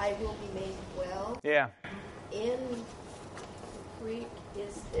 I will be made well." Yeah. In Greek,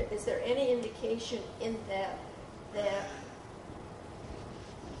 is there any indication in that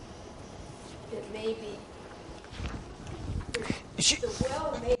it may be the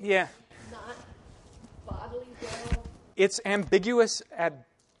well may be not bodily well? It's ambiguous at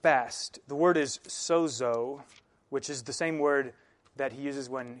best. The word is sozo, which is the same word that he uses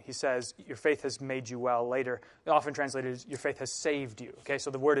when he says, your faith has made you well later. Often translated as, your faith has saved you. Okay, so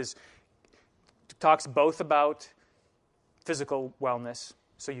the word talks both about physical wellness.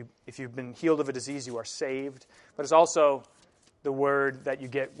 So if you've been healed of a disease, you are saved. But it's also the word that you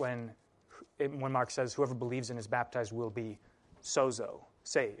get when Mark says, whoever believes and is baptized will be sozo,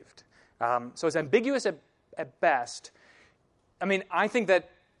 saved. So it's ambiguous at best. I mean, I think that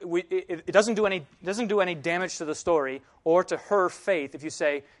it doesn't do any damage to the story or to her faith if you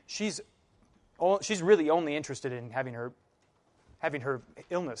say she's really only interested in having her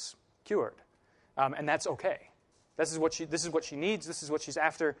illness cured, and that's okay. This is what she needs. This is what she's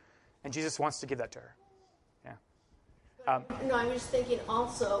after, and Jesus wants to give that to her. Yeah. No, I'm just thinking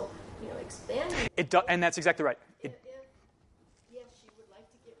also, expanding. And that's exactly right. Yes, she would like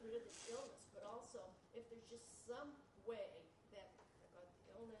to get rid of this illness, but also if there's just some way that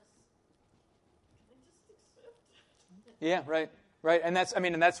the illness, can I just accept it? Yeah, right. And that's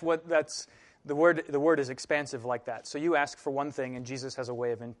the word is expansive like that. So you ask for one thing, and Jesus has a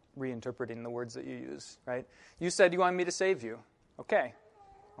way of reinterpreting the words that you use, right? You said you wanted me to save you. Okay,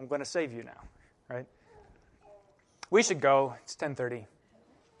 I'm going to save you now, right? We should go. It's 10:30.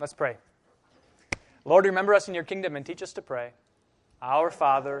 Let's pray. Lord, remember us in your kingdom and teach us to pray. Our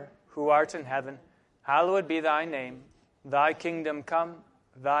Father, who art in heaven, hallowed be thy name. Thy kingdom come,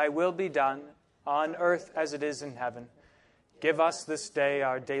 thy will be done, on earth as it is in heaven. Give us this day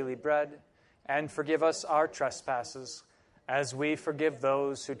our daily bread, and forgive us our trespasses, as we forgive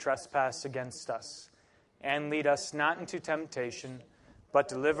those who trespass against us. And lead us not into temptation, but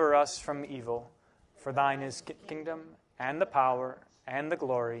deliver us from evil. For thine is kingdom, and the power, and the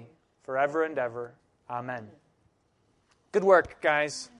glory, forever and ever. Amen. Good work, guys.